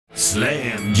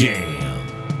Slam Jam.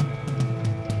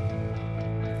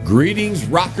 Greetings,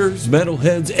 rockers,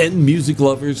 metalheads, and music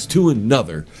lovers, to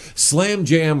another Slam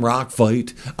Jam Rock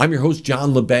Fight. I'm your host,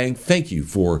 jlebang. Thank you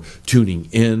for tuning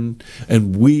in,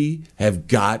 and we have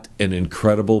got an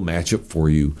incredible matchup for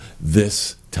you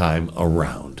this time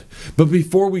around. But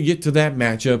before we get to that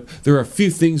matchup, there are a few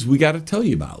things we got to tell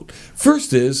you about.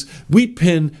 First is, we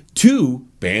pin two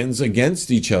bands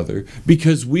against each other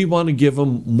because we want to give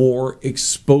them more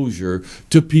exposure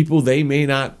to people they may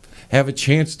not have a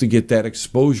chance to get that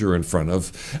exposure in front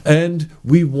of. And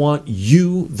we want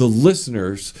you, the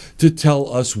listeners, to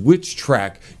tell us which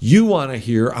track you want to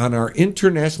hear on our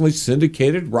internationally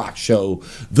syndicated rock show,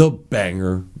 The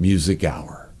Banger Music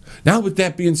Hour. Now, with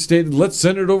that being stated, let's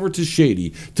send it over to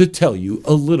Shady to tell you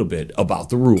a little bit about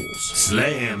the rules.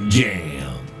 Slam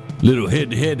Jam. Little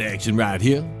head-to-head action right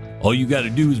here. All you gotta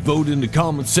do is vote in the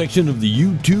comment section of the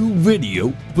YouTube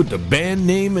video, put the band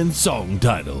name and song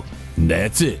title, and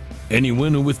that's it. Any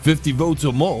winner with 50 votes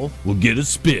or more will get a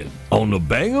spin on the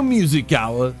Banger Music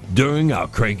Hour during our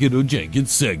Crank It or Jank It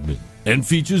segment, and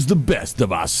features the best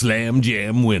of our Slam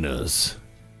Jam winners.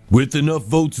 With enough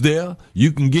votes there,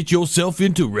 you can get yourself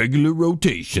into regular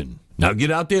rotation. Now get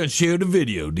out there and share the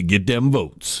video to get them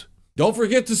votes. Don't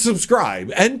forget to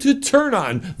subscribe and to turn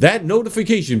on that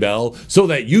notification bell so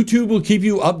that YouTube will keep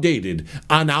you updated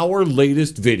on our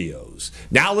latest videos.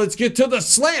 Now let's get to the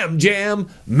Slam Jam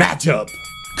matchup.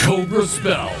 Cobra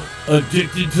Spell,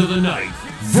 Addicted to the Night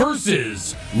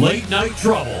versus Late Night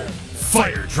Trouble,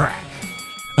 Firetrack.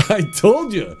 I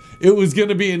told you it was going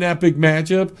to be an epic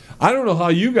matchup. I don't know how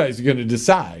you guys are going to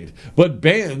decide, but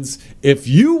bands, if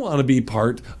you want to be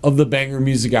part of the Banger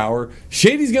Music Hour,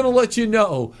 Shady's going to let you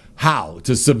know how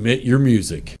to submit your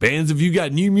music. Bands, if you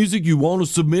got new music you want to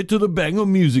submit to the Banger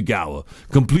Music Hour,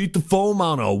 complete the form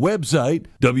on our website,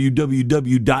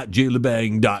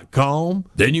 www.jlebang.com.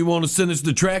 Then you want to send us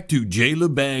the track to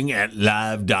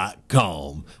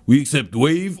jlebang@live.com. We accept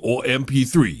WAV or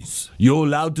MP3s. You're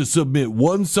allowed to submit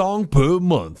one song per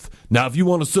month. Now, if you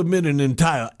want to submit an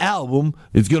entire album,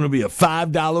 it's going to be a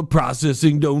 $5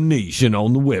 processing donation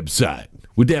on the website.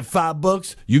 With that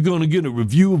 $5, you're going to get a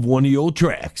review of one of your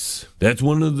tracks. That's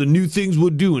one of the new things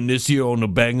we're doing this year on the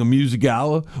Banger Music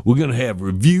Hour. We're going to have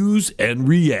reviews and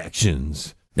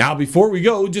reactions. Now, before we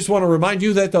go, just want to remind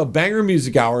you that the Banger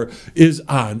Music Hour is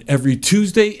on every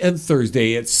Tuesday and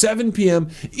Thursday at 7 p.m.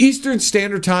 Eastern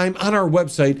Standard Time on our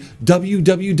website,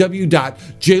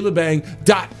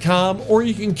 www.jlebang.com, or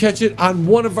you can catch it on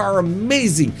one of our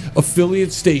amazing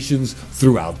affiliate stations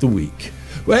throughout the week.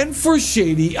 And for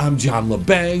Shady, I'm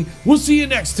jlebang. We'll see you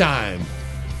next time.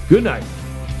 Good night.